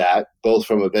of that, both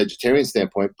from a vegetarian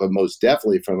standpoint, but most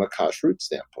definitely from a kashrut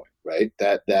standpoint, right?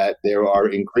 That there are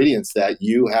ingredients that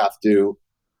you have to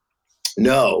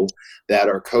know that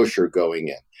are kosher going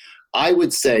in. I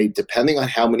would say, depending on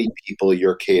how many people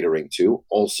you're catering to,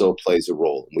 also plays a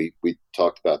role. We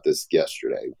talked about this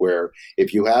yesterday, where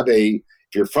if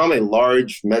you're from a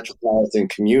large metropolitan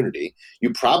community,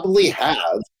 you probably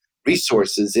have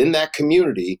resources in that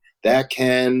community that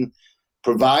can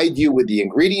provide you with the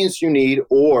ingredients you need,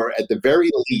 or at the very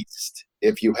least,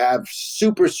 if you have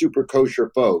super, super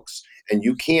kosher folks and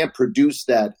you can't produce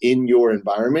that in your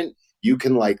environment, you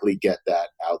can likely get that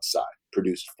outside,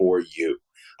 produced for you.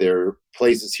 There are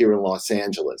places here in Los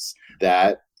Angeles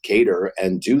that cater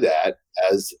and do that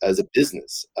as a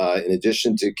business. In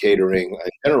addition to catering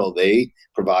in general, they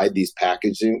provide these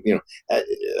packaging,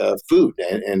 food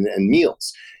and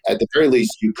meals. At the very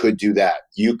least, you could do that.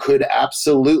 You could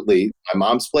absolutely. My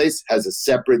mom's place has a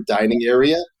separate dining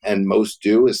area, and most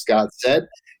do, as Scott said.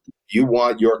 You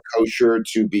want your kosher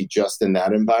to be just in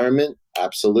that environment?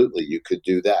 Absolutely, you could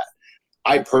do that.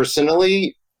 I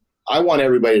personally, I want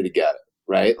everybody to get it,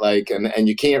 right? Like, and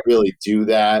you can't really do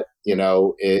that,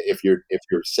 if you're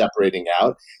separating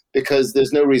out, because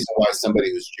there's no reason why somebody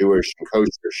who's Jewish and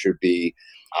kosher should be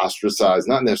ostracized,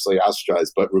 not necessarily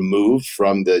ostracized, but removed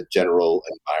from the general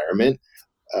environment.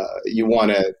 You want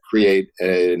to create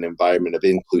an environment of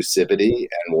inclusivity,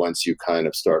 and once you kind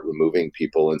of start removing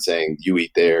people and saying, you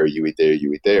eat there, you eat there,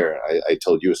 you eat there. I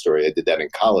told you a story. I did that in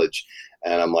college,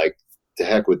 and I'm like, to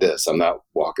heck with this. I'm not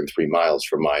walking 3 miles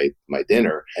from my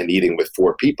dinner and eating with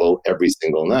 4 people every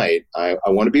single night. I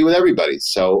want to be with everybody.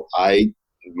 So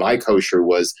my kosher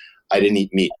was, I didn't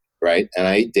eat meat, right? And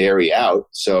I ate dairy out.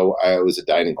 So I was a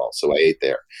dining hall. So I ate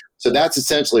there. So that's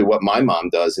essentially what my mom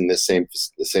does in this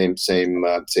same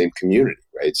community,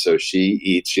 right? So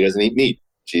she doesn't eat meat.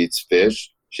 She eats fish.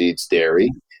 She eats dairy.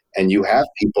 And you have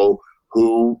people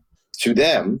who, to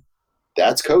them,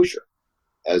 that's kosher.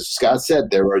 As Scott said,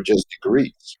 there are just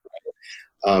degrees,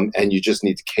 right? And you just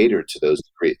need to cater to those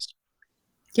degrees.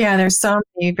 Yeah, there's so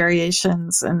many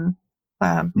variations, and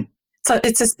so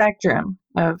it's a spectrum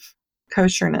of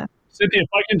kosherness. Cynthia, if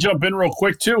I can jump in real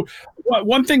quick too.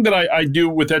 One thing that I do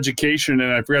with education,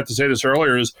 and I forgot to say this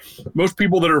earlier, is most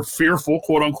people that are fearful,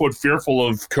 quote unquote, fearful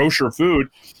of kosher food,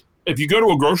 if you go to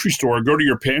a grocery store, go to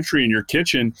your pantry and your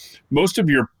kitchen, most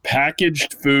of your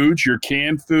packaged foods, your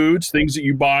canned foods, things that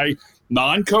you buy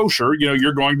non-kosher,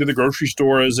 you're going to the grocery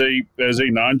store as a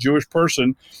non-Jewish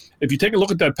person. If you take a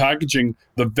look at that packaging,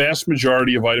 the vast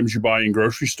majority of items you buy in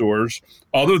grocery stores,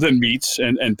 other than meats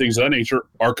and things of that nature,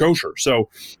 are kosher. So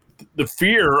the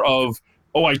fear of,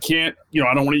 I can't,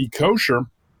 I don't want to eat kosher,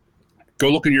 go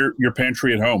look in your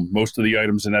pantry at home. Most of the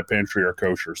items in that pantry are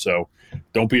kosher. So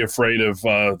don't be afraid of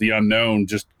the unknown.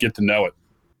 Just get to know it.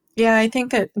 Yeah, I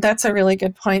think that's a really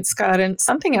good point, Scott. And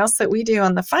something else that we do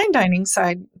on the fine dining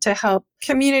side to help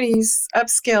communities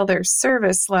upscale their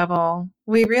service level,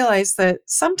 we realize that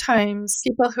sometimes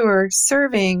people who are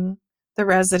serving the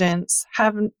residents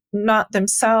have not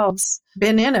themselves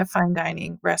been in a fine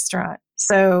dining restaurant.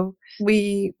 So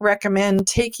we recommend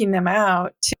taking them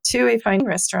out to a fine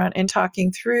restaurant and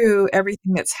talking through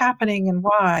everything that's happening and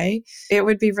why. It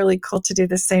would be really cool to do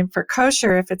the same for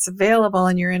kosher if it's available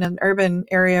and you're in an urban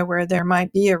area where there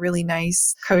might be a really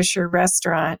nice kosher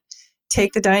restaurant.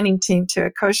 Take the dining team to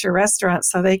a kosher restaurant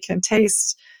so they can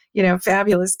taste,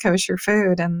 fabulous kosher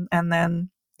food. And then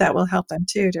that will help them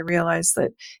too to realize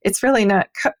that it's really not,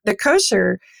 the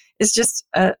kosher is just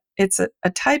it's a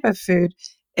type of food.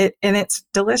 And it's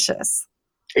delicious.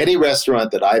 Any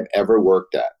restaurant that I've ever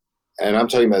worked at, and I'm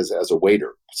talking about as a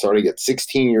waiter, starting at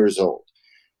 16 years old,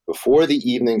 before the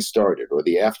evening started or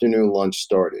the afternoon lunch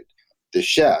started, the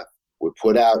chef would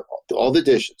put out all the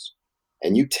dishes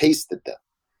and you tasted them.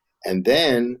 And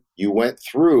then you went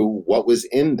through what was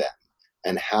in them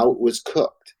and how it was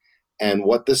cooked and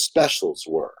what the specials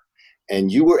were.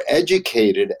 And you were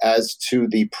educated as to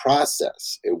the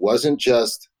process. It wasn't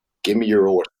just, give me your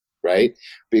order. Right?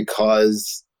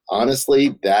 Because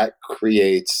honestly, that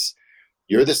creates,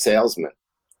 you're the salesman,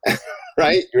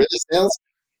 right? You're the salesman.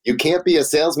 You can't be a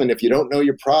salesman if you don't know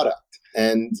your product.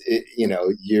 And,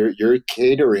 you're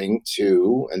catering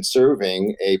to and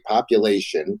serving a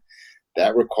population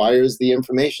that requires the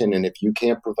information. And if you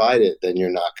can't provide it, then you're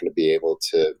not going to be able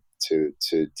to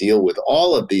deal with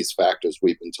all of these factors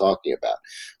we've been talking about.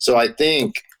 So I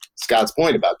think Scott's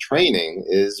point about training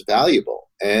is valuable.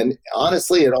 And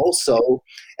honestly, it also,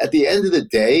 at the end of the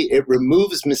day, it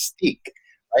removes mystique,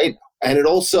 right? And it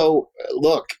also,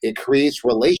 look, it creates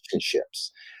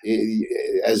relationships.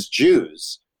 As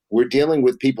Jews, we're dealing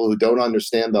with people who don't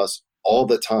understand us all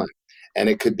the time. And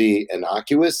it could be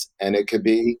innocuous and it could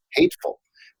be hateful,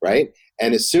 right?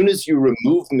 And as soon as you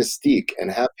remove mystique and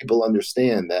have people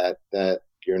understand that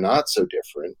you're not so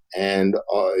different, and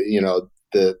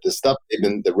the stuff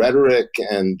the rhetoric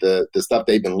and the stuff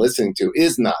they've been listening to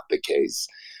is not the case,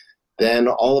 then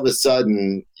all of a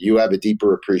sudden you have a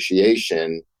deeper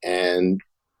appreciation. And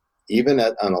even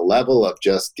on a level of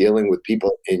just dealing with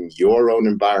people in your own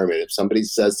environment, if somebody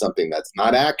says something that's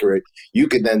not accurate, you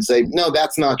could then say, no,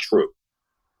 that's not true,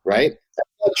 right? That's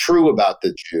not true about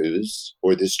the Jews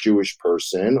or this Jewish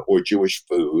person or Jewish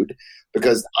food,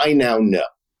 because I now know,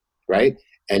 right?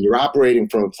 And you're operating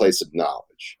from a place of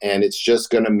knowledge, and it's just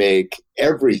going to make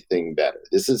everything better.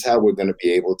 This is how we're going to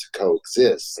be able to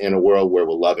coexist in a world where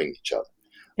we're loving each other.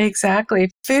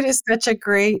 Exactly. Food is such a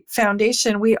great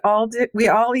foundation. We all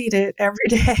eat it every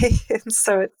day. And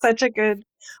so it's such a good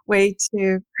way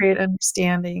to create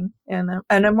understanding in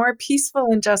a more peaceful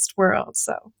and just world.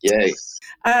 So, yay.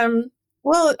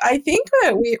 Well, I think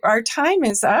that our time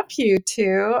is up, you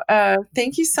two.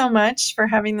 Thank you so much for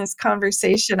having this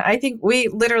conversation. I think we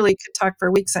literally could talk for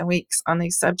weeks and weeks on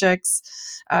these subjects.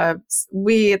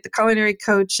 We at the Culinary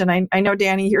Coach, and I know,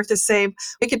 Danny, you're the same.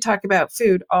 We could talk about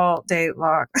food all day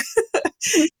long.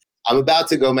 I'm about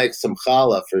to go make some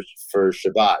challah for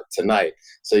Shabbat tonight.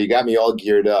 So you got me all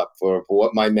geared up for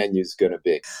what my menu is going to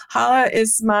be. Challah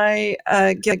is my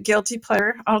guilty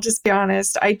pleasure. I'll just be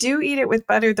honest. I do eat it with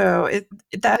butter, though.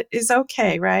 That is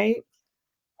okay, right?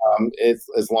 It's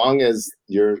as long as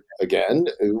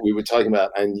we were talking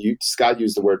about, and Scott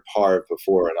used the word parve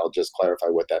before, and I'll just clarify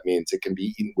what that means. It can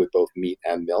be eaten with both meat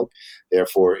and milk.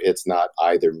 Therefore, it's not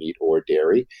either meat or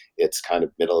dairy. It's kind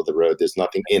of middle of the road. There's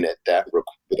nothing in it that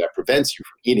prevents you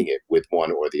from eating it with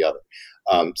one or the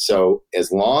other. So as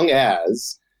long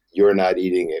as you're not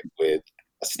eating it with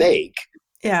a steak,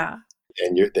 yeah,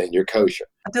 then you're kosher.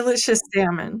 A delicious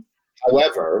salmon.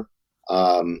 However,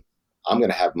 I'm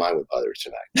going to have mine with butter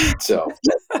tonight. So,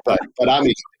 but I'm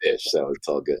eating fish, so it's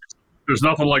all good. There's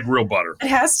nothing like real butter. It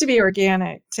has to be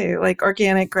organic too, like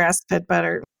organic grass-fed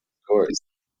butter. Of course.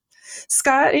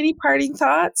 Scott, any parting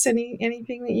thoughts?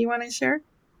 Anything that you want to share?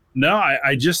 No,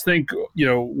 I just think,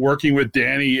 working with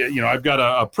Danny, I've got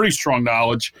a pretty strong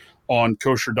knowledge on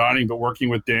kosher dining, but working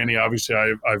with Danny, obviously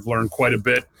I've learned quite a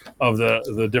bit of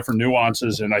the different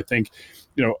nuances. And I think,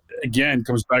 again,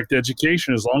 comes back to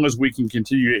education. As long as we can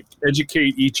continue to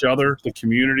educate each other, the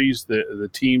communities, the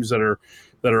teams that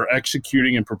are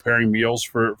executing and preparing meals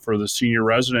for the senior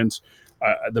residents,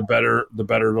 the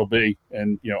better it'll be.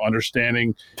 And,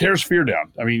 understanding tears fear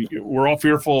down. I mean, we're all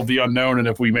fearful of the unknown. And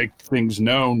if we make things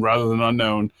known rather than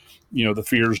unknown, the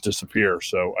fears disappear.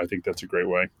 So I think that's a great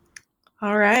way.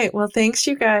 All right. Well, thanks,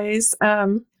 you guys.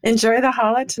 Enjoy the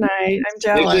challah tonight. I'm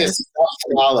jealous.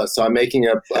 Challah, so I'm making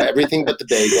everything but the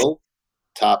bagel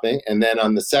topping, and then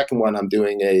on the second one, I'm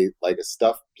doing a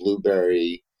stuffed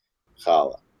blueberry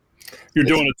challah. You're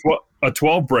doing a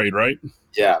 12 braid, right?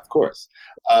 Yeah, of course.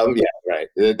 Yeah, right.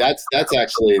 That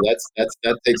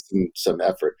takes some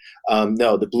effort.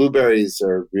 No, the blueberries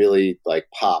are really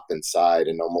pop inside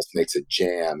and almost makes a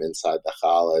jam inside the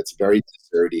challah. It's very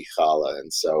desserty challah,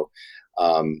 and so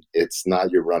it's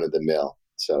not your run of the mill.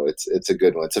 So it's a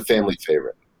good one. It's a family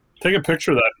favorite. Take a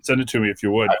picture of that and send it to me if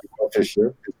you would. For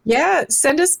sure. Yeah,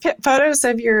 send us photos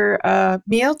of your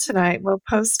meal tonight. We'll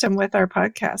post them with our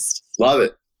podcast. Love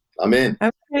it. I'm in.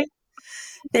 Okay.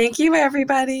 Thank you,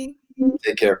 everybody.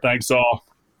 Take care. Thanks all.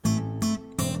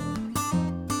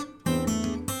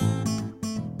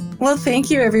 Well, thank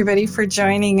you, everybody, for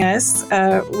joining us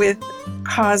with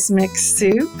Cosmic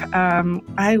Soup.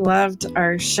 I loved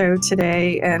our show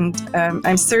today, and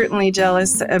I'm certainly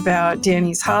jealous about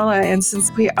Danny's challah. And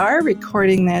since we are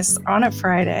recording this on a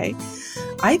Friday,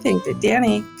 I think that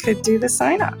Danny could do the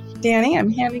sign-off. Danny,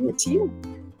 I'm handing it to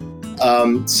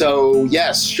you. So,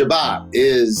 yes, Shabbat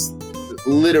is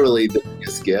literally the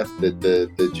biggest gift that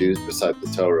the Jews, besides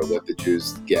the Torah, what the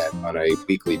Jews get on a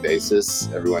weekly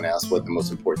basis. Everyone asks what the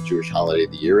most important Jewish holiday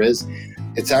of the year is.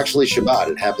 It's actually Shabbat.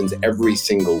 It happens every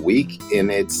single week, and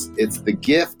it's the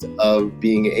gift of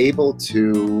being able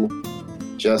to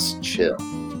just chill,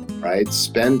 right?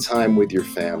 Spend time with your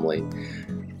family,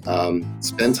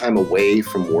 spend time away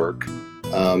from work,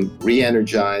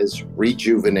 re-energize,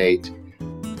 rejuvenate,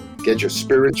 get your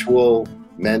spiritual,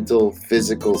 mental,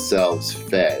 physical selves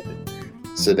fed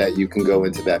so that you can go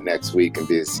into that next week and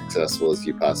be as successful as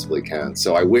you possibly can.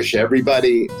 So I wish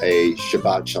everybody a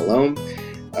Shabbat Shalom,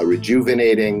 a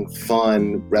rejuvenating,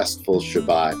 fun, restful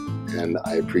Shabbat. And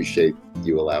I appreciate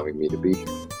you allowing me to be here.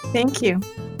 Thank you.